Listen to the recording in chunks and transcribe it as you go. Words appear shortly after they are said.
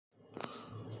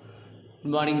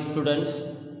Good morning, students.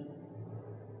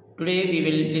 Today we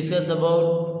will discuss about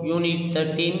Unit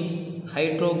 13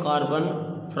 Hydrocarbon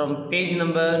from page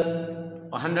number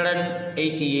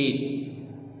 188.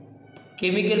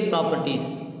 Chemical properties.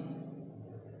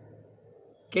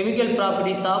 Chemical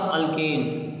properties of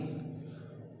alkanes.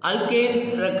 Alkanes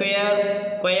require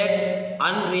quiet,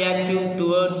 unreactive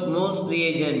towards most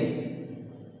reagent.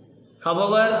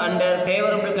 However, under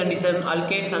favorable conditions,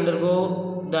 alkanes undergo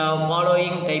the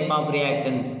following type of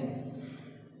reactions.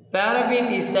 Paraffin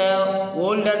is the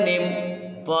older name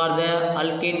for the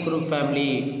alkane group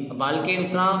family.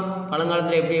 Alkanes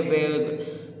பழங்காலத்தில் எப்படி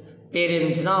பேர்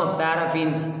இருந்துச்சுன்னா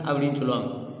paraffins அப்படின்னு சொல்லுவாங்க.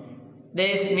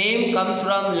 This name comes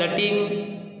from Latin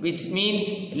which means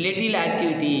little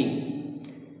activity.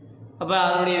 அப்போ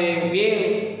அதனுடைய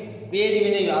வேதி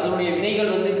வினை அதனுடைய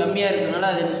வினைகள் வந்து கம்மியாக இருக்கிறதுனால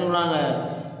அது என்ன சொல்கிறாங்க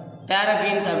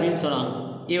paraffins அப்படின்னு சொன்னாங்க.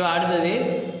 இவ அடுத்தது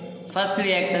first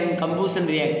reaction, combustion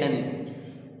reaction.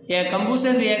 A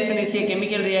combustion reaction is a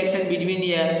chemical reaction between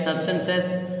a substances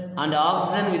and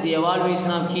oxygen with the evaluation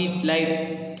of heat, light.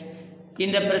 In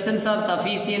the presence of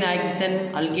sufficient oxygen,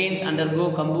 alkanes undergo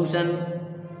combustion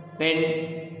when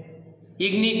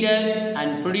ignited and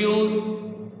produce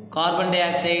carbon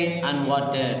dioxide and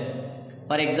water.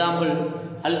 For example,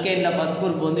 alkane la first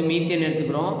group வந்து methane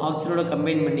எடுத்துக்கிறோம் ஆக்சிஜனோட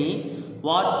combine பண்ணி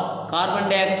carbon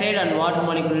dioxide and water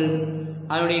molecule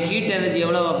அதனுடைய heat energy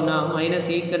எவ்வளோ அப்படின்னா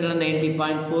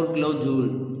 -890.4 kilojoule.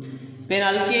 when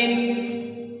alkanes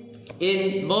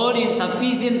burn in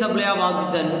sufficient supply of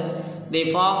oxygen they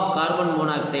form carbon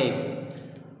monoxide.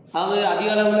 அது அதிக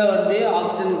அளவில் வந்து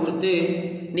ஆக்சிஜன் கொடுத்து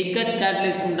நிக்கட்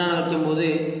கேட்டலிஸ்ட் வைக்கும்போது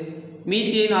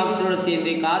மீத்தேன் ஆக்சிஜனோட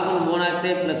சேர்ந்து கார்பன்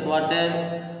மோனாக்சைடு ப்ளஸ் வாட்டர்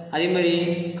அதே மாதிரி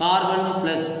கார்பன்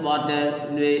ப்ளஸ் வாட்டர்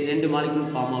ரெண்டு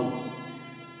மாலிக்யூல் ஃபார்ம் ஆகும்.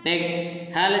 Next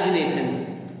halogenations.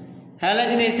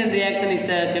 Halogenation reaction is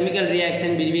the chemical reaction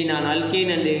between an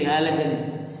alkane and halogens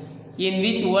in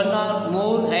which one or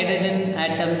more hydrogen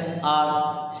atoms are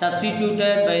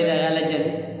substituted by the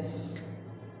halogens.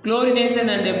 Chlorination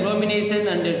and bromination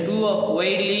and two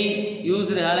widely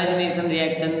used halogenation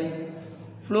reactions.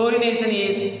 Fluorination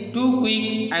is too quick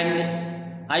and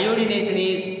iodination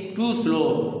is too slow.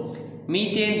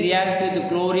 Methane reacts with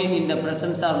chlorine in the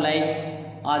presence of light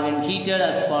or when heated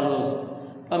as follows.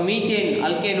 இப்போ methane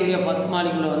அல்கேனுடைய first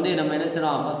மாலிகுலை வந்து நம்ம என்ன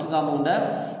செய்யலாம் first காம்பவுண்டை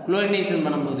chlorination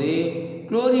பண்ணும்போது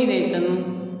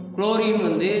chlorine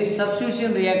வந்து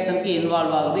substitution ரியாக்ஷனுக்கு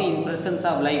involve ஆகுது இன் presence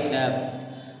of லைட்டில்.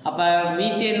 அப்போ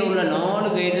மீத்தேனில் உள்ள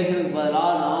 4 ஹைட்ரஜனுக்கு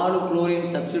பதிலாக 4 குளோரின்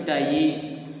சப்ஸ்டியூட் ஆகி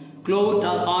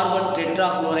கார்பன் டெட்ரா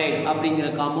குளோரைடு அப்படிங்கிற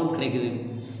காம்பவுண்ட் கிடைக்குது.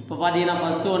 இப்போ பார்த்தீங்கன்னா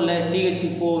ஃபஸ்ட்டு ஒன்றில்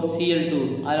CH4Cl2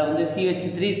 அதில் வந்து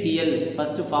CH3Cl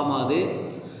ஃபஸ்ட்டு ஃபார்ம் ஆகுது.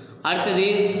 அடுத்தது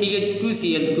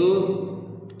CH2Cl2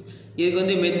 இதுக்கு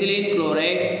வந்து மெத்திலின்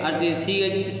குளோரைடு அடுத்து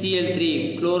CHCl3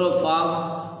 குளோரோஃபார்ம்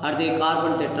அடுத்து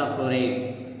கார்பன் டெட்ரா குளோரைடு.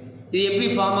 இது எப்படி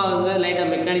ஃபார்ம் ஆகுது லைட்டாக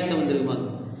mechanism வந்துருக்குமா.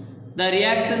 The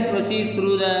reaction proceeds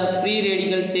through the free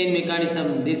radical chain mechanism.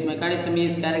 This mechanism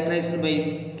is characterized by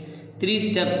 3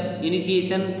 steps: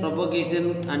 initiation, propagation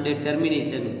and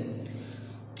termination.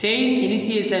 Chain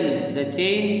initiation. The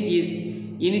chain is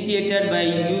initiated by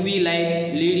UV light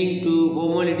leading to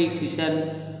homolytic fission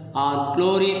or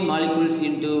chlorine molecules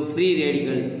into free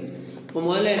radicals. இப்போ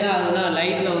முதல்ல என்ன ஆகுதுன்னா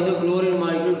லைட்டில் வந்து chlorine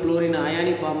molecule chlorine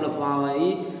ionic ஃபார்மில் form ஆகி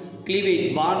cleavage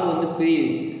bond வந்து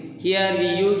பிரியுது. Here we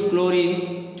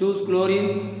choose chlorine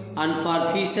and for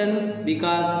fission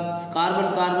because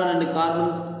carbon and carbon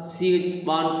CH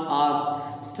bonds are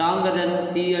stronger than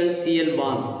Cl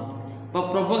bond. For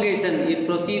propagation it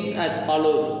proceeds as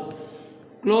follows.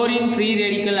 Chlorine free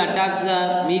radical attacks the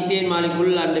methane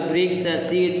molecule and breaks the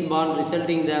CH bond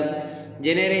resulting the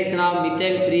generation of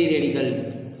methyl free radical.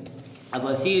 அப்போ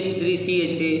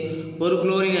CH3CH ஒரு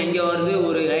chlorine அங்கே வருது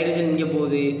ஒரு hydrogen இங்கே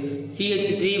போகுது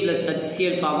CH3 +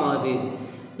 HCl form ஆகுது.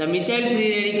 The methyl free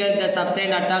radical thus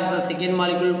obtained attacks the second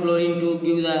molecule chlorine to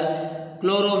give the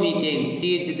chloromethane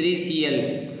CH3Cl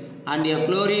and a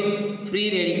chlorine free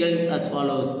radicals as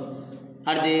follows.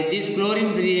 At this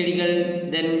chlorine free radical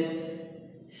then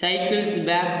cycles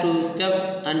back to step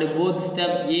and both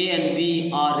step A and B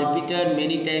are repeated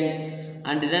many times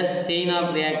and thus chain of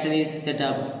reaction is set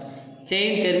up. Chain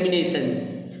termination.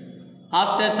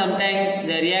 After some times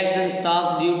the reaction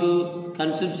stops due to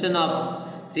consumption of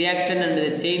reactant and the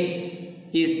chain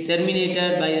is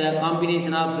terminated by the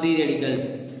combination of free radicals.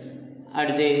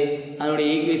 அடுத்து அதோடைய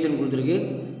equation கொடுத்துருக்கு.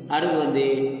 அடுத்து வந்து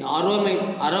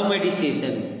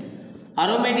aromatization.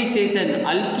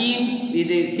 Alkenes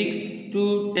with 6 to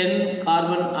 10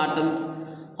 carbon atoms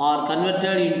are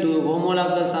converted into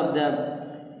homologous of the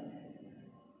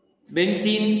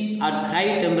benzene at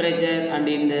high temperature and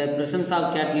in the presence of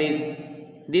catalyst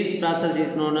This process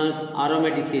is known as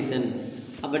aromatization.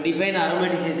 அப்போ define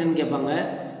aromatization கேட்பாங்க.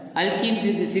 Alkenes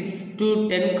with 6 to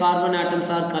 10 carbon atoms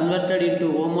are converted into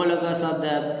homologous of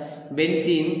the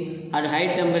benzene at high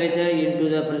temperature into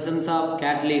the presence of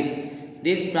catalyst.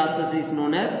 This process is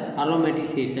known as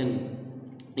aromatization.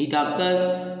 It occurs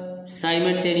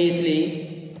simultaneously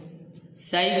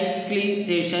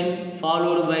cyclization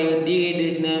followed by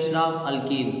dehydration of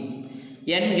alkenes.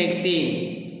 N-hexane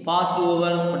passed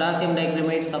over potassium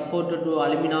dichromate supported to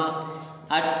alumina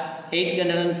at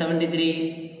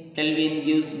 873 Kelvin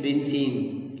gives benzene.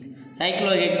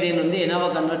 Cyclohexane வந்து என்னவா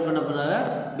convert பண்ண போறாங்க,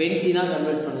 பென்சீனா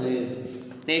convert பண்ணுது.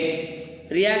 Next,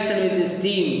 reaction with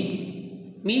steam.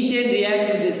 Methane reacts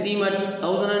with steam at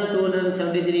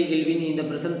 1273 Kelvin in the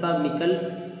presence of nickel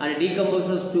and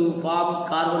decomposes to form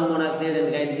carbon monoxide and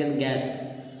hydrogen gas.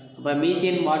 அப்போ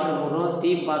methane water போடுறோம்,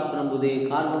 steam pass பண்ணும்போது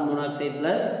carbon monoxide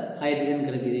plus hydrogen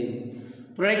கிடைக்குது.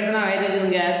 Production of hydrogen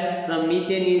gas from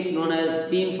methane is known as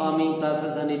steam forming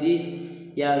process and it is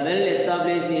a well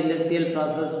established industrial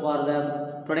process for the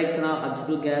production of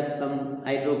H2 gas from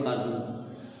hydrocarbon.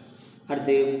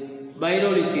 அடுத்து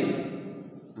pyrolysis.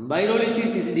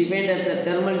 Pyrolysis is defined as the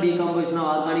thermal decomposition of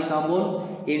organic compound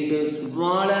into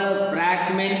smaller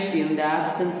fragments in the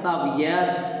absence of air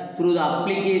through the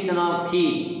application of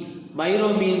heat. Pyro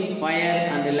means fire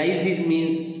and lysis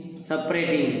means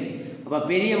separating. அப்போ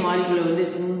பெரிய மாலிகுலை வந்து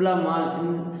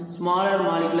smaller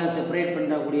மாலிகுலை separate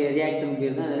பண்ணக்கூடிய reaction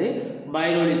பேர் தான் அது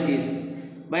pyrolysis.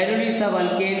 Pyrolysis of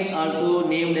alkanes also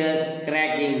named as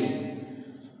cracking.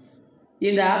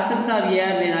 In the absence of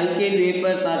air, when alkane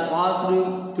vapors are passed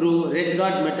through red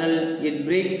hot metal, it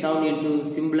breaks down into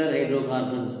simpler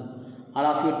hydrocarbons. All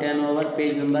of you turn over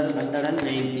page number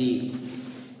 190.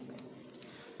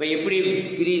 இப்போ எப்படி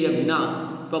பிரியுது அப்படின்னா,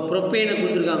 இப்போ ப்ரொப்பேனை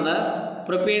கொடுத்துருக்காங்க.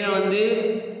 ப்ரொப்பேனை வந்து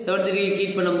 73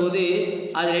 heat பண்ணும்போது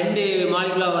அது 2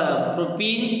 மாலிகுலாக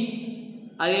propene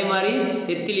அதே மாதிரி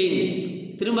எத்திலீன்.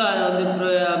 திரும்ப அதை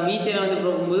வந்து மீத்தேனை வந்து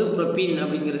போகும்போது ப்ரொப்பீன்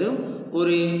அப்படிங்கிறது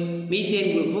ஒரு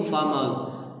மீத்தேன் குரூப்பும் ஃபார்ம் ஆகும்.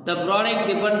 The product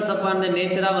depends upon the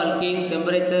nature of alkane,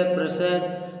 temperature, pressure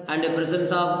and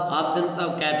presence of absence of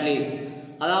catalyst.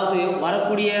 அதாவது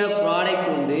வரக்கூடிய ப்ராடக்ட்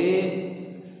வந்து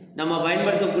நம்ம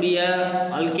பயன்படுத்தக்கூடிய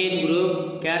alkane group,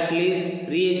 catalyst,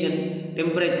 reagent,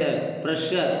 temperature,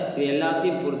 pressure இது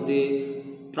எல்லாத்தையும் பொறுத்து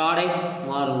ப்ராடக்ட்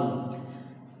மாறும்.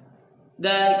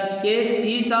 The case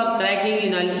ease of cracking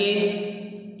in alkanes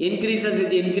increases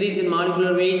with increase in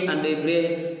molecular weight and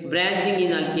branching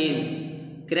in alkanes.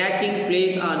 Cracking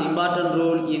plays an important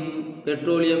role in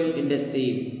petroleum industry.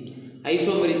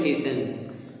 Isomerization.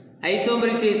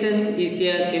 Isomerization is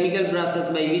a chemical process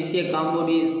by which a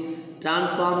compound is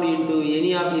transformed into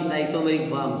any of its isomeric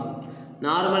forms.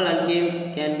 Normal alkanes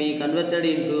can be converted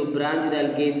into branched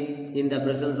alkanes in the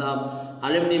presence of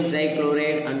aluminum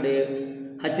trichloride and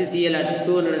HCl at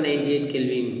 298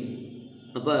 Kelvin.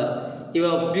 அப்போ இப்போ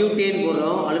butane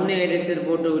போடுறோம், aluminium hydroxide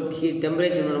போட்டு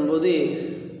temperature வரும்போது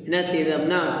என்ன செய்யுது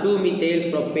அப்படின்னா 2-methyl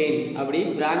propane அப்படி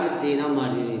branch செயினாக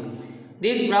மாறிடுது.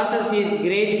 This process is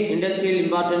great industrial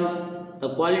importance. The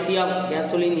quality of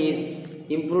gasoline is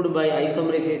improved by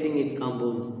isomerizing its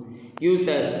compounds.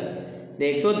 Uses. The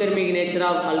exothermic nature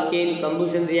of alkane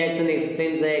combustion reaction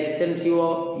explains the extensive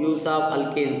use of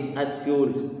alkanes as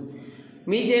fuels.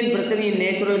 Methane pressure in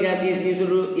natural gas is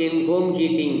used in home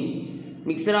heating.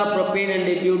 Mixture of propane and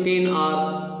butane are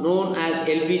known as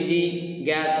LPG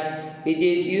gas, which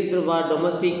is used for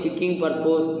domestic cooking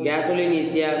purpose. Gasoline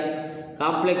is a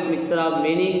complex mixture of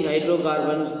many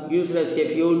hydrocarbons used as a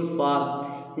fuel for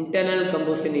internal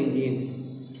combustion engines.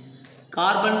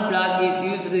 Carbon black is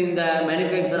used in the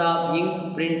manufacture of ink,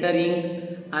 printer ink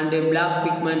and black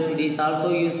pigments. It is also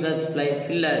used as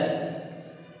fillers.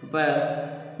 இப்போ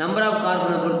number of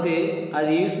கார்பனை பொறுத்து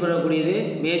அது use பண்ணக்கூடியது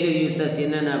major uses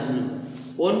என்னென்ன அப்படின்னு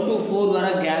 1 to 4 வர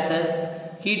gases,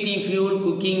 heating fuel,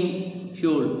 cooking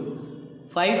fuel.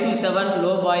 5 to 7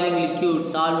 low boiling liquid,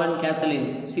 solvent, gasoline.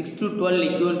 6 to 12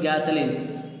 liquid, gasoline.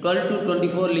 12 to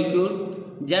 24 liquid,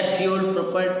 jet fuel,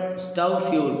 propelled stove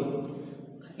fuel.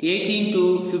 18 to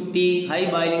 50 high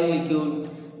boiling liquid,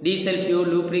 diesel fuel,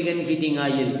 lubricant, heating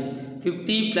oil.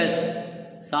 50 plus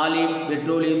solid,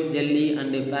 petroleum, jelly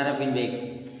and paraffin wax.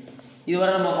 இதுவரை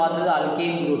நம்ம பார்த்தது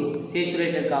alkane group,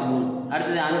 saturated compound.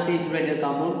 அடுத்தது unsaturated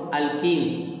compounds, alkene.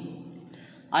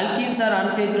 Alkenes are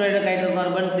unsaturated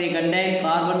hydrocarbons. They contain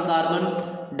carbon-carbon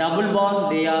double bond.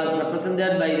 They are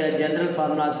represented by the general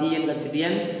formula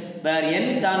CnH2n, where n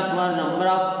stands for number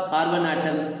of carbon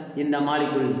atoms in the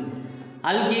molecule.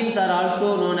 Alkenes are also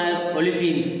known as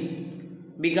olefins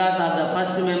because of the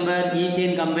first member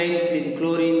ethane combines with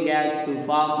chlorine gas to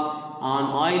form an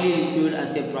oily liquid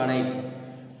as a product.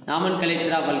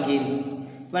 Nomenclature of alkenes.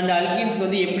 அந்த alkenes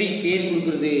வந்து எப்படி பேர்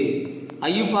கொடுக்கிறது?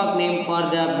 IUPAC name for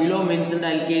the below mentioned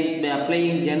alkanes by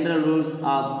applying general rules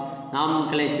of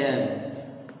nomenclature.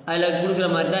 அதில் கொடுக்குற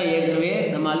மாதிரி தான் ஏற்கனவே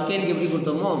நம்ம அல்கேனுக்கு எப்படி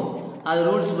கொடுத்தோமோ அது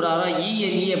ரூல்ஸ் பிரகாரம்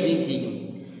ENE அப்படின்னு செய்யும்.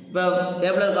 இப்போ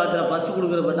டேபிளர் காலத்தில் ஃபஸ்ட்டு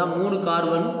கொடுக்குற பார்த்தா 3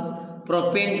 கார்பன்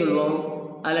ப்ரொப்பேன் சொல்லுவோம்.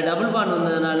 அதில் டபுள் பாண்ட்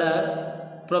வந்ததுனால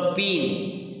ப்ரொப்பீன்.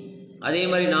 அதே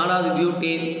மாதிரி 4வது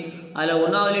பியூட்டேன், அதில்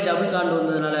 1வதுலேயே டபுள் பாண்ட்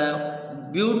வந்ததுனால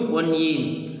பியூட் 1ஈன்.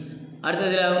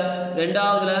 அடுத்ததில்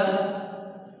 2வதுல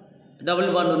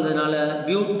டபுள் பாண்ட் வந்ததுனால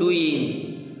பியூட் 2ஈன்.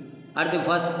 அடுத்து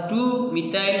ஃபஸ்ட் 2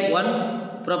 மித்தைல் 1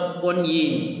 ப்ரொப்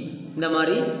 1ஈன். இந்த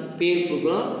மாதிரி பேர்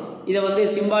கொடுக்குறோம். இதை வந்து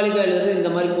சிம்பாலிக்காக எழுதுறது இந்த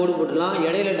மாதிரி கோடு போட்டுடலாம்.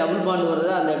 இடையில டபுள் பாண்ட்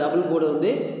வர்றதை அந்த டபுள் கோடை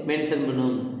வந்து மென்ஷன்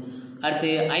பண்ணும்.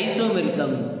 அடுத்து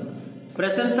isomerism.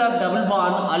 Presence of double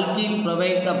bond alkene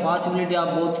provides the possibility of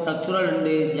both structural and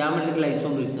geometrical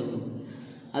isomerism.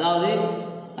 அதாவது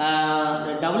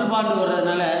டபுள் பாண்ட்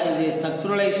வர்றதுனால இது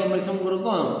ஸ்ட்ரக்சுரல் ஐசோமெரிசம்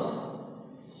கொடுக்கும்.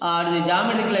 அடுத்து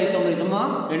ஜியாமெட்ரிக்கல்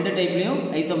ஐசோமெரிசமாக 2 டைப்லேயும்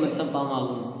ஐசோமெரிசம் ஃபார்ம்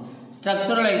ஆகும்.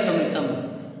 Structural isomerism.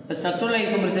 ஸ்ட்ரக்சுரல்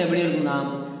ஐசோமெரிசம் எப்படி இருக்குன்னா,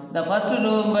 the first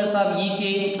two members of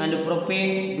ethane and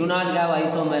propane do not have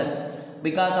isomers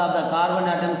because of the carbon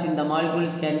atoms in the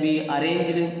molecules can be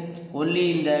arranged only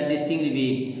in the distinct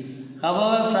way.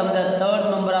 However, from the third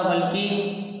member of alkene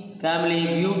family,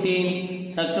 butane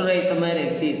structural isomer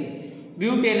exists.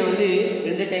 Butane வந்து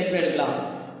 2 type எடுக்கலாம்.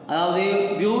 அதாவது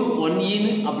பியூட் 1ஈன்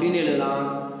அப்படின்னு எழுதலாம்,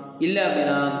 இல்லை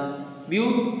அப்படின்னா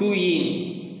பியூட் 2ஈன்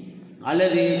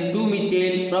அல்லது 2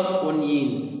 மித்தேல் probe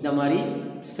 1ஈன். இந்த மாதிரி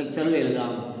ஸ்ட்ரக்சரில்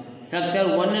எழுதலாம். Structure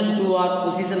 1 and 2 are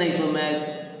position isomers.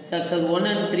 Structure 1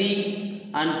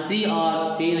 and 3 are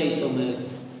chain isomers.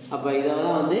 அப்போ இதை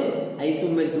தான் வந்து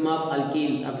ஐசோமெரிசம் ஆஃப்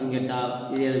அல்கீன்ஸ் அப்படின்னு கேட்டால்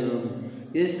இது எழுதுகிறோம்.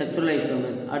 இது ஸ்ட்ரக்சுரல்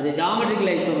ஐசோமர்ஸ். அடுத்து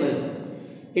geometrical isomers.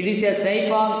 It is a type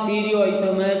of stereo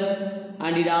isomers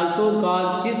and it also called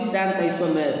cis trans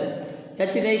isomers.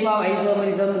 Such type of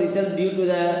isomerism results due to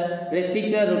the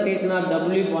restricted rotation of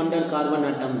doubly bonded carbon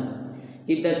atom.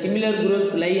 If the similar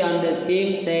groups lie on the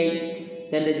same side,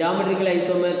 then the geometrical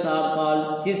isomers are called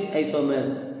cis isomers.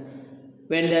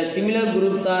 When the similar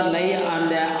groups are lie on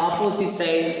the opposite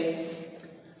side,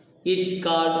 it's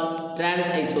called trans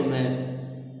isomers.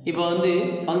 இப்போ வந்து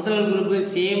functional group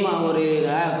same ஒரு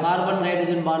carbon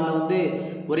hydrogen பாண்டில் வந்து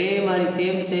ஒரே மாதிரி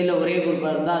same சைடில் ஒரே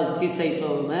குரூப்பாக இருந்தால் அது சிஸ்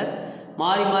ஐசோமர்.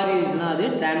 மாறி மாறி இருந்துச்சுன்னா அது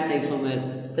டிரான்ஸ் ஐசோமர்ஸ்.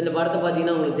 இப்போ இந்த படத்தை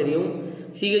பார்த்தீங்கன்னா உங்களுக்கு தெரியும்,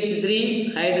 CH3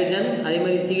 ஹைட்ரஜன் அதே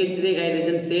மாதிரி CH3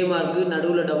 ஹைட்ரஜன் சேமாக இருக்குது,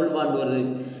 நடுவில் டபுள் பாண்ட் வருது.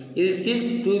 இது சிஸ்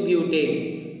 2 பியூட்டேன்.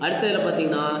 அடுத்ததில்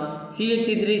பார்த்தீங்கன்னா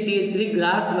CH3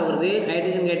 கிராஸில் வருது,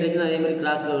 ஹைட்ரஜன் அதே மாதிரி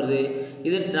கிராஸில் வருது.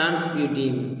 இது trans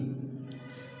butene.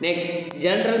 Next,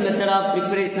 general method of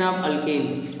preparation of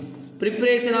alkanes.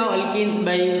 Preparation of alkanes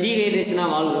by dehydration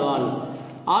of alcohol.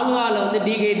 Alcohol வந்து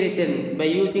dehydration by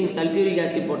using sulfuric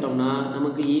acid போட்டோம்னா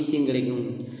நமக்கு ஈத்தீன் கிடைக்கும்.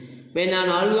 When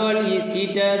an alcohol is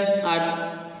heated at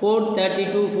 430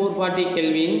 to 440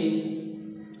 Kelvin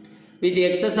with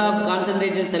excess of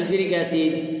concentrated sulfuric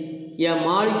acid, a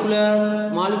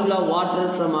molecule of water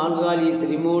from alcohol is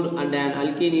removed and an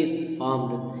alkane is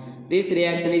formed. This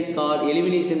reaction is called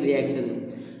elimination reaction.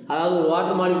 அதாவது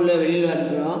water மாலிகுலை வெளியில்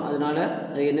அனுப்புகிறோம், அதனால்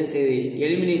அது என்ன செய்யுது,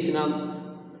 elimination of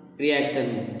reaction.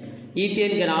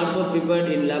 Ethane can also prepared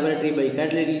in laboratory by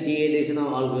catalytic dehydration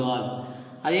of alcohol.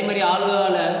 அதே மாதிரி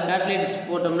ஆல்கஹாலை கேட்டலைட்ஸ்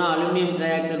போட்டோம்னா அலுமினியம்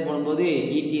ட்ரைஆக்சைடு போடும்போது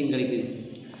ஈத்தேன் கிடைக்குது.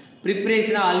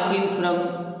 Preparation of alkenes from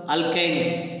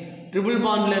alkynes. Triple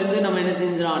பாண்ட்லேருந்து நம்ம என்ன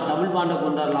செஞ்சிடலாம், டபுள் பாண்டை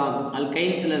கொண்டாடலாம்.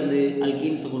 அல்கைன்ஸ்லேருந்து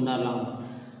அல்கீன்ஸை கொண்டாடலாம்.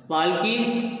 இப்போ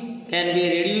alkenes can be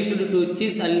reduced to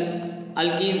sis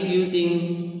alkenes using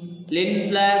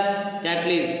Lindblad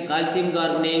catalyst, calcium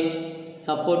carbonate,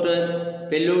 supporter,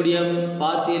 palladium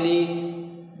partially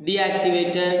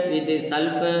deactivated with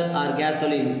sulfur or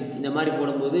gasoline. இந்த மாதிரி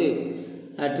போடும்போது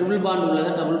ட்ரிபிள் பாண்ட்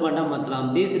உள்ளதை டபுள் பாண்டாக மாற்றலாம்.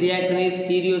 This reaction is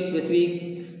stereo specific,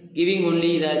 giving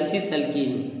only the cis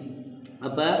alkene.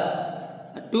 அப்போ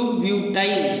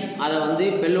 2-butyne அதை வந்து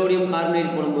palladium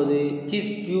carbonate போடும்போது cis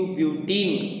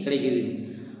 2-butene கிடைக்குது.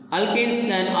 Alkanes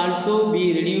can also be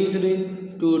reduced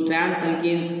to trans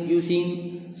alkanes using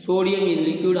sodium in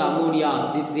liquid ammonia.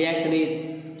 This reaction is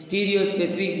stereo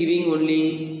specific, giving only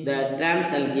the trans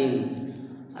alkane.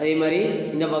 அதே மாதிரி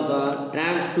இந்த பக்கம்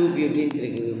trans 2-butene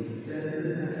கிடைக்குது.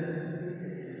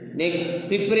 Next,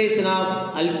 preparation of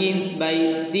alkenes by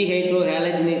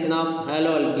dehydrohalogenation of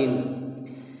haloalkenes.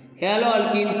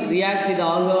 Haloalkenes react with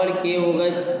alcohol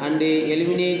KOH and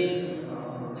eliminate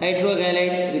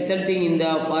hydrohalide, resulting in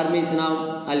the formation of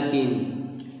alkene.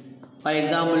 For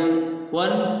example,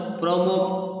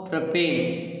 1-bromopropane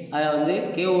அதை வந்து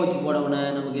KOH போடவுடனே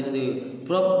நமக்கு என்னது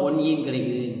probe 1ஈன்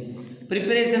கிடைக்குது.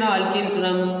 Preparation of alkenes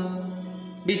from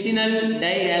bicynyl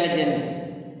dihalogens.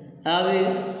 அதாவது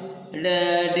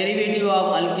derivative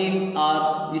of alkenes R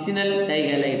vicinal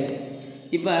டைஹலைட்ஸ்.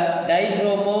 இப்போ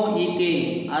dibromo ethane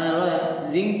அதோட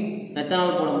zinc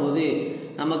methanol போடும்போது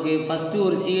நமக்கு ஃபஸ்ட்டு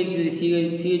ஒரு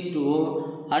CH3CH2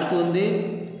 அடுத்து வந்து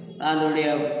அதனுடைய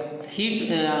ஹீட்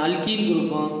அல்கீன்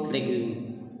குரூப்பும் கிடைக்குது.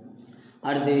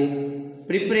 அடுத்து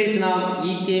preparation of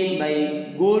ethane by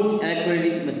golds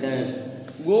electrolytic method.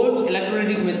 Golds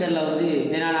electrolytic மெத்தடில் வந்து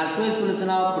when an aqueous solution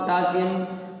of potassium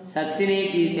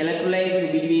succinate is electrolyzed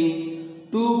between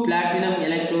 2 platinum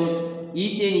electrodes,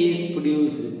 ethane is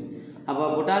produced. அப்போ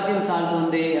பொட்டாசியம் சால்ட்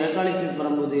வந்து எலக்ட்ராலிசிஸ்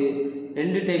பண்ணும்போது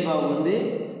 2 டைப்பாக வந்து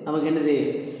நமக்கு என்னது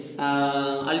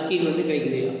அல்கீன் வந்து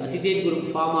கிடைக்குது. அசிட்டேட் குரூப்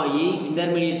ஃபார்ம் ஆகி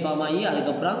இன்டர்மீடியட் ஃபார்ம் ஆகி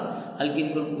அதுக்கப்புறம்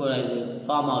அல்கீன் குரூப்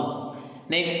ஃபார்ம் ஆகும்.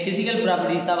 Next, physical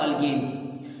properties of alkenes.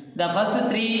 The first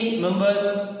 3 members,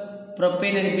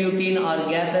 propane and butane, are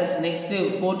gases. Next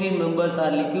 14 members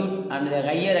are liquids, and the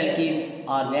higher alkenes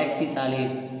are waxy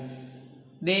solids.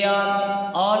 They are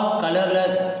all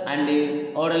colorless and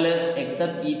odorless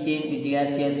except ethane, which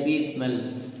has a sweet smell.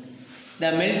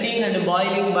 The melting and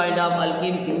boiling point of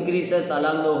alkenes increases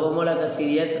along the homologous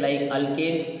series. Like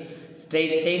alkanes,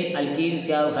 straight chain alkenes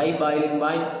have high boiling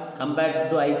point compared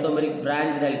to isomeric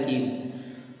branched alkenes.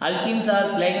 Alkenes are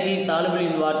slightly soluble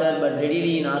in water but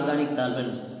readily in organic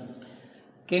solvents.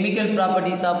 Chemical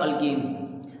properties of alkenes.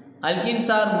 Alkenes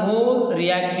are more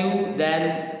reactive than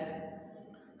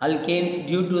alkanes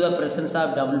due to the presence of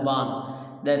double bond.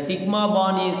 The sigma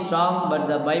bond is strong but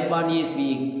the bi bond is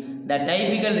weak. The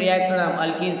typical reaction of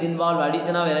alkenes involve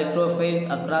addition of electrophiles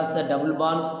across the double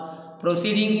bonds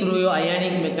proceeding through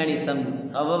ionic mechanism.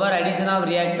 However, addition of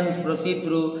reactions proceed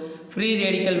through free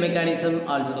radical mechanism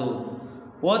also.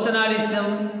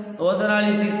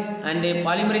 Ozonolysis and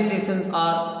polymerizations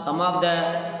are some of the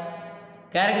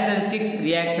characteristic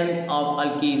reactions of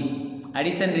alkenes.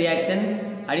 Addition reaction,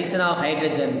 addition of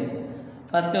hydrogen.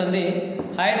 First வந்து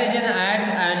hydrogen adds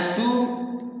and 2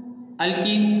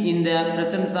 alkenes in the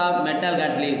presence of metal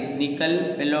catalyst, nickel,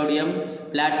 palladium,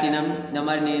 platinum. இந்த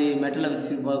மாதிரி மெட்டலை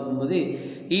வச்சு பார்க்கும்போது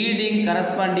yielding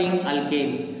corresponding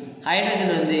alkanes.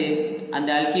 Hydrogen வந்து அந்த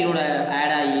அல்கீனோட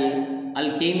add ஆகி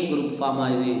alkane group form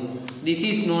ஆகுது. This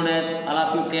is known as, all of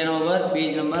you turn over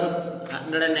page number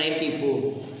 194.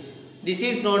 This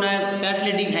is known as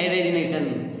catalytic hydrogenation.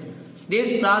 This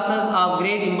process of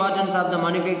great importance of the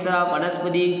manufacture of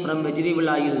vanaspati from vegetable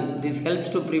oil. This helps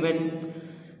to prevent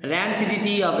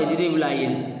rancidity of vegetable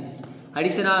oils.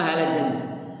 Addition of halogens.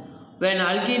 When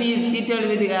alkene is treated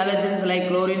with halogens like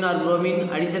chlorine or bromine,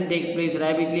 addition takes place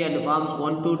rapidly and forms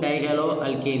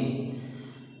 1,2-dihaloalkane.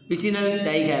 Vicinal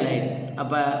dihalide.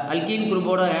 அப்போ alkene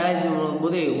குரூப்போட halogen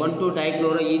போடும்போது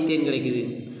 1,2-டைக்ளோரோஈத்தேன் கிடைக்குது.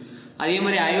 அதே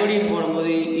மாதிரி iodine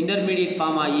போடும்போது intermediate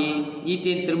form ஆகி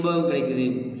ethane திரும்பவும் கிடைக்குது.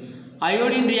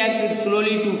 Iodine reacts with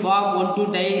slowly to form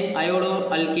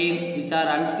 1,2-diiodoalkane which are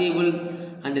unstable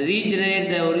and regenerate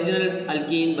the original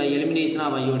alkene by elimination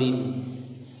of iodine.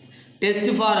 Test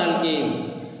for alkane.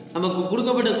 நமக்கு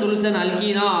கொடுக்கப்பட்ட சொல்யூஷன்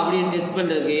அல்கீனா அப்படின்னு டெஸ்ட்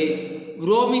பண்ணுறதுக்கு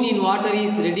bromine in water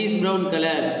is reddish brown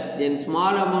color. Then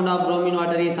small amount of bromine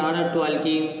water is added to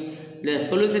alkene. The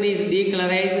solution is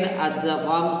decolorized as the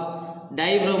forms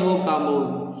dibromo compound.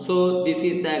 So this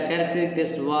is the characteristic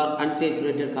test for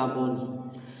unsaturated compounds.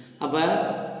 அப்போ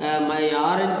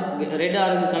red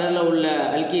orange கலரில் உள்ள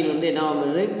alkene வந்து என்ன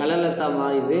பண்ணுறது, கலர்லெஸ்ஸாக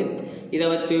மாறிடுது. இதை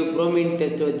வச்சு bromine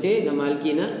test வச்சு நம்ம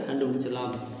அல்கீனை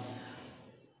கண்டுபிடிச்சிடலாம்.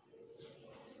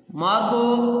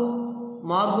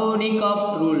 Markovnikov's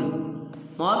rule.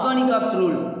 Markovnikov's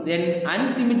rule. When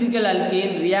unsymmetrical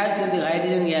alkane reacts with the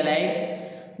hydrogen halide,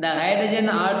 the hydrogen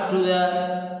adds to the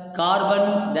carbon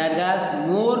that has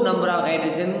more number of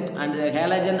hydrogen and the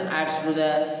halogen adds to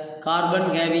the carbon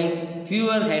having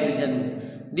fewer hydrogen.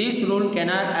 This rule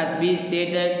cannot as be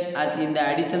stated as in the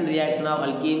addition reaction of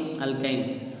alkene.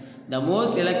 The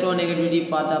most electronegativity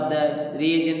part of the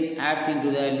reagents adds into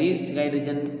the least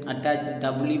hydrogen attached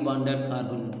doubly bonded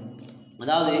carbon.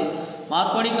 அதாவது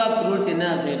மார்க்கோனிகாப் rules என்ன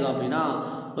செய்யணும் அப்படின்னா,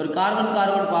 ஒரு carbon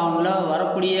பாண்டில்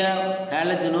வரக்கூடிய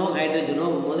ஹேலஜனோ ஹைட்ரஜனோ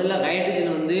முதல்ல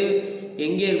hydrogen வந்து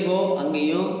எங்கே இருக்கோ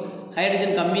அங்கேயும்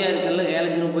ஹைட்ரஜன் கம்மியாக இருக்கிறதுல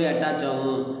ஹேலஜனும் போய் அட்டாச்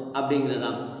ஆகும்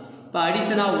அப்படிங்கிறதான். இப்போ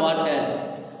addition of water,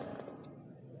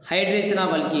 hydration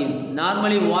of alkenes.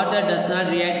 Normally water does not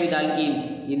react with alkenes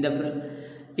in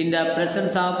the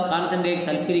presence of concentrated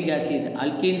sulfuric acid.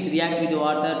 Alkenes react with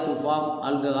water to form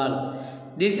alcohol.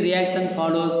 This reaction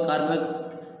follows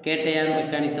carbocation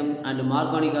mechanism and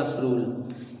Markovnikov's rule.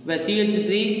 இப்போ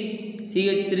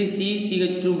CH3C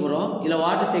CH2 போகிறோம். இதில்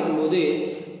water சேர்க்கும்போது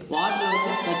water வந்து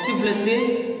H+.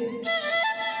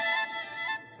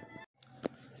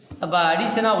 அப்போ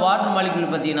அடிஷனாக water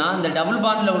molecule பார்த்தீங்கன்னா இந்த double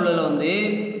பாண்டில் உள்ளதில் வந்து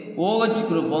OH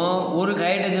குரூப்பும் ஒரு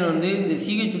ஹைட்ரஜன் வந்து இந்த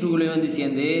CH2 குள்ளே வந்து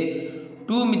சேர்ந்து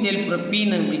 2-methyl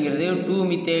propene அப்படிங்கிறது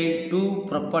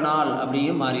 2-methyl-2-propanol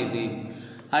அப்படிங்க மாறிடுது.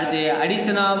 அடுத்து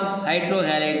addition of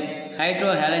hydrohalides,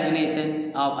 hydrohalogenation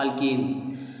of alkenes.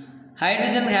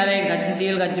 Hydrogen halide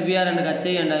HCl, HBr and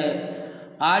HI and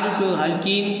add to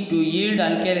alkene to yield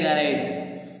alkyl halides.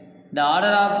 The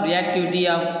order of reactivity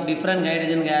of different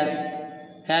hydrogen gas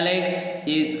halides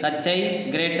is HI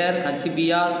greater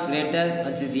HBr greater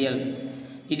HCl.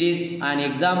 It is an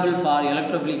example for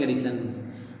electrophilic addition.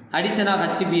 Addition of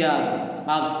HBr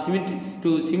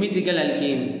to symmetrical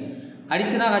alkene.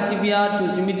 Addition of HBr to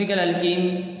symmetrical alkene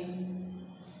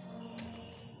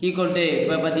equal to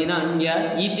இப்போ பார்த்தீங்கன்னா இங்கே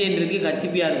ethane இருக்குது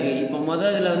HBr இருக்குது. இப்போ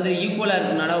முதல்ல வந்து ஈக்குவலாக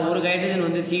இருக்குனால ஒரு ஹைட்ரஜன்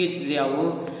வந்து CH3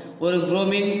 ஆகும், ஒரு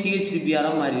புரோமின் CH3Br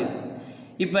மாறிடும்.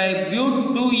 இப்போ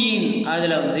பியூட்-2ஈன்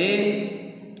அதில் வந்து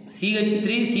CH3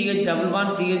 CH double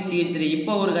bond CH3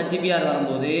 இப்போ ஒரு HBr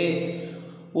வரும்போது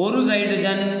ஒரு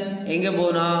ஹைட்ரஜன் எங்கே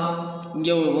போகுனா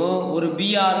இங்கே போகும், ஒரு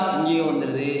Br இங்கேயும்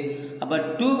வந்துடுது. அப்போ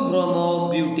 2 புரோமோ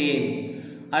பியூட்டேன்.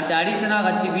 அடுத்து addition of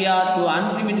HBr to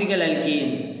unsymmetrical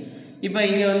alkene. இப்போ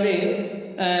இங்கே வந்து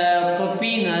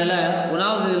ப்ரோப்பீன் அதில்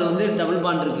ஒன்றாவது இதில் வந்து டபுள்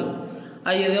பாண்ட் இருக்குது,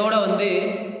 அது இதோட வந்து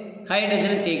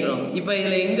ஹைட்ரஜனை சேர்க்குறோம். இப்போ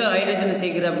இதில் எங்கே ஹைட்ரஜனை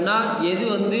சேர்க்குறோம் அப்படின்னா எது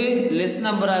வந்து லெஸ்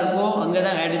நம்பராக இருக்கோ அங்கே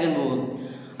தான் ஹைட்ரஜன் போகும்.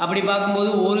 அப்படி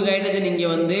பார்க்கும்போது ஒரு ஹைட்ரஜன் இங்கே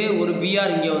வந்து ஒரு Br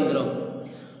இங்கே வந்துடும்.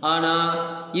 ஆனால்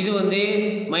இது வந்து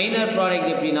மைனர்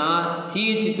ப்ராடக்ட் எப்படின்னா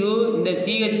CH2 இந்த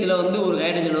CHல வந்து ஒரு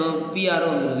ஹைட்ரஜனும்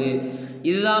Pr-ம் வந்துடுது.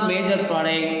 இதுதான் மேஜர்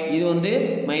ப்ராடக்ட், இது வந்து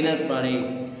மைனர் ப்ராடக்ட்.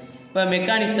 இப்போ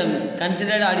mechanisms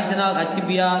considered addition of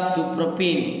HBr to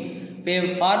propene. இப்போ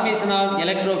formation of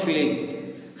electrophilic.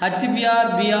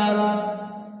 HBr-Br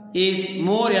is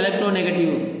more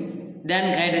electronegative than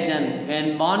hydrogen. When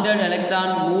bonded electron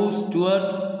moves towards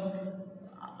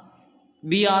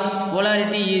Br,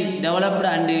 polarity is developed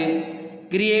and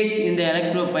creates in the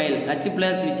electrophile H+,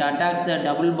 which attacks the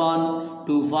double bond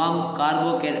to form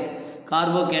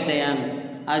carbocation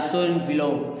as shown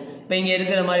below. இப்போ இங்கே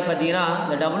இருக்கிற மாதிரி பார்த்தீங்கன்னா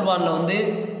இந்த double பாண்டில் வந்து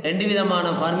ரெண்டு விதமான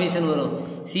ஃபார்மேஷன் வரும்,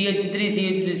 CH3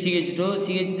 CH2 CH2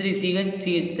 CH3 CH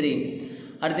CH3.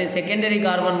 அடுத்து செகண்டரி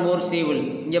கார்பன் மோர் ஸ்டேபிள்,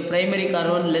 இங்கே பிரைமரி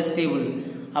கார்பன் லெஸ் ஸ்டேபிள்.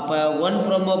 அப்போ 1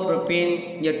 ப்ரோமோ ப்ரோப்பேன்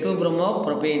இங்கே 2 ப்ரோமோ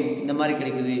ப்ரோப்பேன் இந்த மாதிரி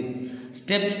கிடைக்குது.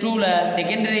 Steps 2ல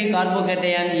secondary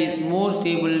கார்போகேட்டையான் is more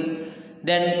stable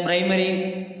then primary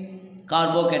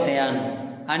கார்போகேட்டையான்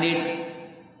and it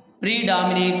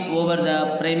predominates over the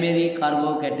primary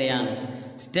carbocation.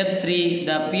 Step 3,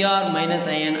 the Pr minus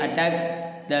ion attacks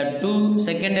the 2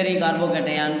 secondary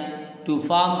carbocation to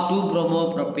form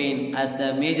 2-bromopropane as the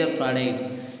major product.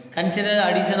 Consider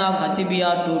addition of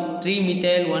HBr to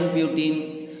 3-methyl-1-butene.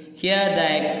 Here the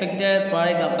expected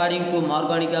product according to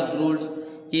Markovnikov's rules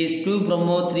is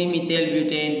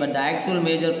 2-bromo-3-methyl-butane, but the actual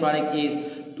major product is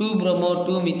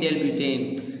 2-bromo-2-methyl-butane.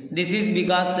 This is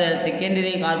because the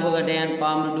secondary carbocation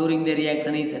formed during the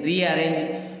reaction is rearranged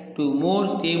to more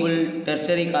stable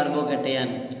tertiary carbocation.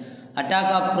 Attack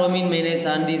of bromine minus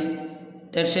on this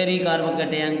tertiary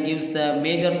carbocation gives the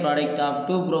major product of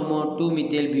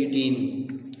 2-bromo-2-methyl-butane.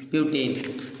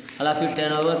 All of you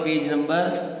turn over page number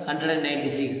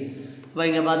 196. இப்போ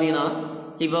இங்கே பார்த்தீங்கன்னா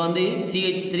இப்போ வந்து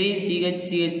CH3 CH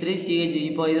CH3 CH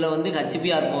இப்போ இதில் வந்து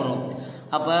HBr போகிறோம்.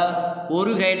 அப்போ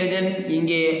ஒரு ஹைட்ரஜன்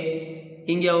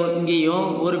இங்கேயும்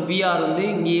ஒரு Br வந்து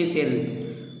இங்கேயே சேருது.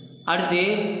 அடுத்து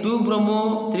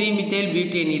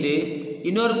 2-bromo-3-methyl-butane. இது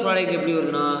இன்னொரு ப்ராடக்ட் எப்படி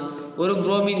வருதுன்னா ஒரு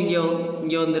புரோமின்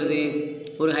இங்கே வந்துடுது,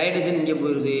 ஒரு ஹைட்ரஜன் இங்கே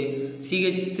போயிடுது,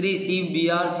 CH3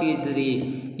 CBr CH3.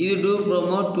 இது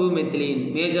 2-bromo-2-methylene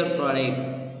மேஜர் ப்ராடக்ட்.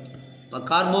 இப்போ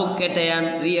கார்போகேட்டையான்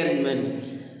rearrangement.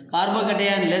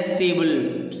 கார்போகேட்டையான் less stable,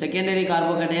 secondary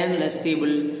கார்போகேட்டையான் less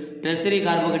stable, tertiary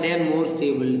carbocation more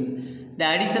stable. The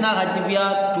addition of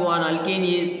HBr to an alkane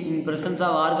is in presence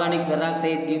of organic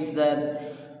peroxide gives the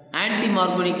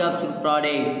anti-Markovnikov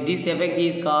product. This effect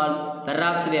is called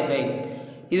peroxide effect.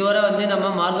 இதுவரை வந்து நம்ம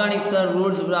மார்கானிக்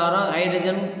rules பிரகாரம்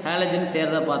hydrogen halogen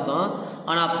சேர்றதை பார்த்தோம்.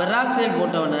 ஆனால் peroxide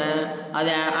போட்டோன்னே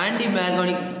அது anti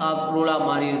மார்கானிக் of ரூலாக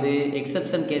மாறிடுது,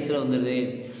 exception கேஸில் வந்துடுது.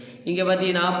 இங்கே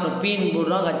பார்த்தீங்கன்னா ப்ரோப்பீன்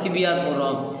போடுறோம், HBr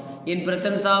போடுறோம். In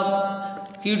presence of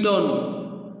ketone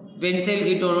benzyl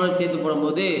கீட்டோனோடு சேர்த்து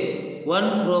போடும்போது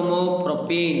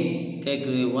 1-bromo-propane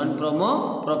கேட்குது,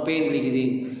 1-bromo-propane கிடைக்குது.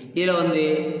 இதில் வந்து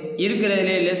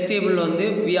இருக்கிறதுலே லெஸ் ஸ்டேபிள் வந்து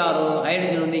Pr-ம்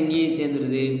ஹைட்ரஜன் வந்து இங்கேயே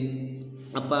சேர்ந்துருது.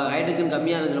 அப்போ ஹைட்ரஜன்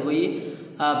கம்மியானதில் போய்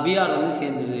Br வந்து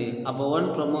சேர்ந்துருது. அப்போ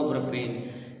 1-bromo-propane.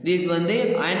 This வந்து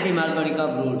anti மார்கானிக்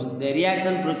rules. The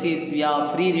reaction proceeds via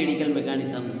free radical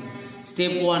mechanism.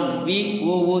 Step 1, weak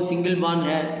OO single bond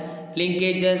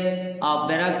linkages of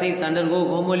peroxides undergo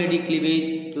homolytic cleavage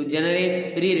to generate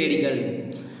free radical.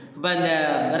 இப்போ அந்த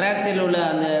பெராக்சைடில் உள்ள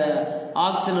அந்த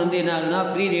ஆக்சிஜன் வந்து என்ன ஆகுதுன்னா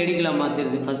ஃப்ரீ ரேடிக்கலாக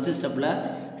மாற்றிடுது ஃபஸ்ட்டு ஸ்டெப்பில்.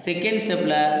 செகண்ட்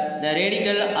ஸ்டெப்பில் த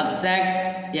radical அப்ஸ்ட்ராக்ட்ஸ்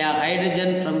a hydrogen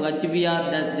from HBr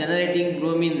thus generating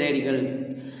bromine radical.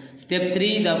 Step 3,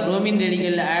 the bromine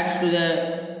radical adds to the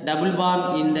double bond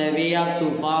in the way up to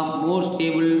form more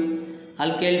stable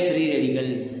alkyl free radical.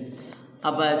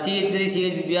 அப்போ CH3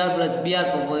 CHBr plus Br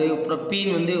போகும்போது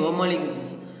propene வந்து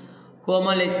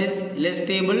ஹோமோலைசிஸ் less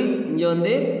stable, இங்கே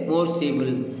வந்து மோர்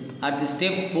stable. அடுத்து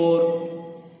step 4,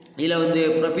 இதில் வந்து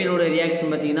ப்ரோப்பீனோட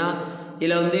reaction பார்த்தீங்கன்னா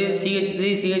இதில் வந்து CH3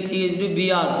 CH2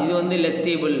 Br இது வந்து லெஸ்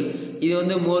ஸ்டேபிள், இது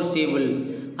வந்து மோர் ஸ்டேபிள்.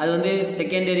 அது வந்து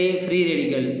செகண்டரி ஃப்ரீ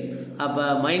ரேடிக்கல். அப்போ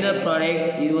மைனர் ப்ராடக்ட்,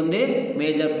 இது வந்து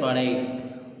மேஜர் ப்ராடக்ட்.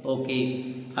 ஓகே,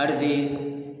 அடுத்து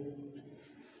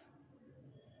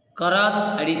கராட்ஸ்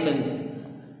additions.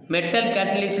 Metal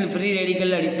catalyst free radical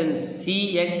additions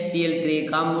CHCl3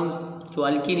 compounds to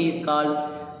alkene is called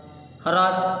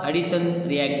Hera's addition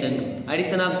reaction.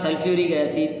 Addition of sulfuric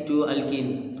acid to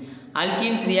alkenes.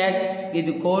 Alkenes react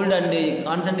with cold and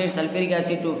concentrated sulfuric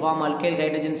acid to form alkyl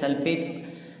hydrogen sulfate.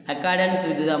 Accordance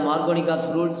with the Markovnikov's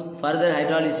rules, further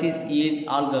hydrolysis yields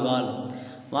alcohol.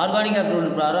 Markovnikov's rule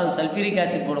பிரகாரம் sulfuric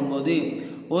acid போடும்போது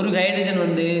ஒரு hydrogen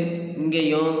வந்து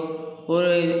இங்கேயும்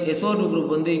ஒரு SO2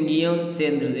 group வந்து இங்கேயும்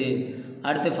சேர்ந்துருது.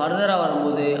 அடுத்து ஃபர்தராக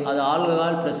வரும்போது அது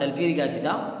ஆல்கஹால் ப்ளஸ் சல்ஃபியூரிக்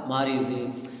ஆசிடாக மாறிடுது.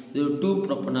 இது 2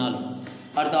 ப்ரோப்பனால்.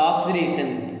 அடுத்து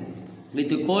oxidation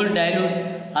with gold dilute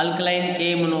alkaline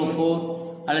KMnO4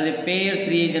 அல்லது பேயர்ஸ்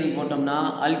ரியேஜன் போட்டோம்னா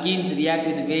alkenes react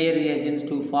with Bayer reagents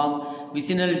to form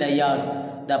vicinal டையார்ஸ்.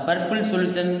 The purple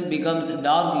solution becomes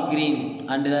dark green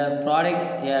and the products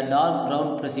a dark brown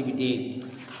precipitate.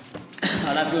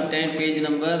 All of you turn page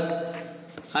number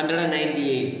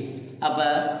 198. அப்போ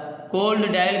gold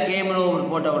dial KMnO4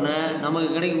 போட்டவுடனே நமக்கு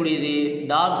கிடைக்கக்கூடியது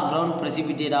dark brown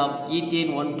precipitate of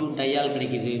ethane 1,2 டையால்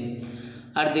கிடைக்குது.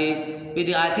 அடுத்து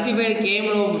with acidified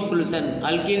KMnO4 solution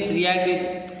alkenes react with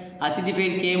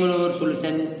acidified KMnO4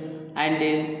 solution and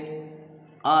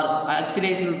R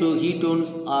oxidation to ketones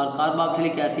or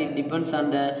carboxylic acid depends on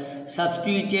the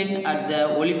substituent at the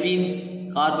olefins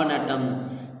carbon atom.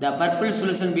 The purple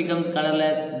solution becomes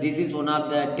colorless. This is one of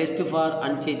the test for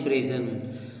unsaturation.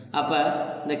 அப்போ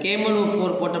இந்த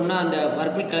KMnO4 போட்டோம்னா அந்த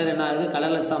purple colour என்ன ஆகுது,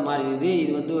 கலர்லெஸ்ஸாக மாறிடுது.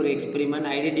 இது வந்து ஒரு experiment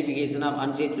identification of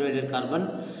unsaturated carbon.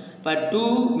 இப்போ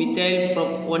 2-methyl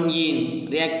prop-1-ene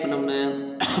ரியாக்ட் பண்ணோம்னா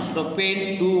ப்ரோப்பேன்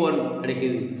 2,1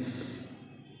 கிடைக்குது.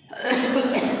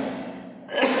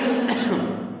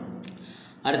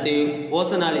 அடுத்து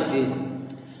ozonolysis.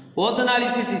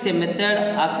 Ozonolysis is a method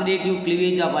oxidative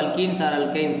cleavage of alkenes or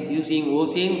alkynes using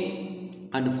ozone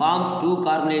and forms 2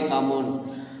 carbonate compounds.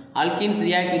 Alkenes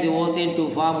react with the ozone to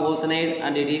form ozonide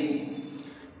and it is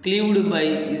cleaved by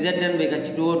Zn by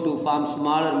H2O to form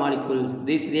smaller molecules.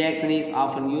 This reaction is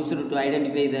often used to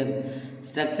identify the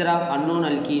structure of unknown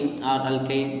alkene or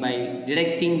alkyne by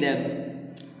detecting the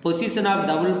position of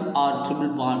double or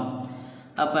triple bond.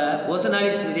 அப்போ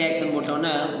ozonolysis reaction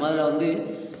போட்டோன்னே முதல்ல வந்து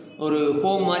ஒரு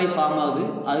home மாதிரி form ஆகுது.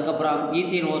 அதுக்கப்புறம்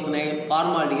ethane ஓசனைட்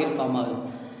formaldehyde form ஆகுது.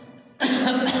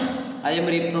 அதே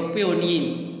மாதிரி ப்ரோப்பேன்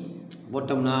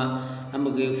போட்டோம்னா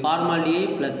நமக்கு ஃபார்மால்டிகை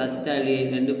ப்ளஸ் அசிட்டால்டிகை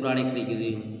 2 ப்ராடக்ட்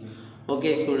கிடைக்குது.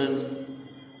 Okay students,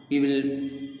 we will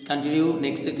continue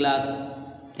next class.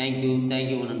 Thank you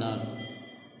one and all.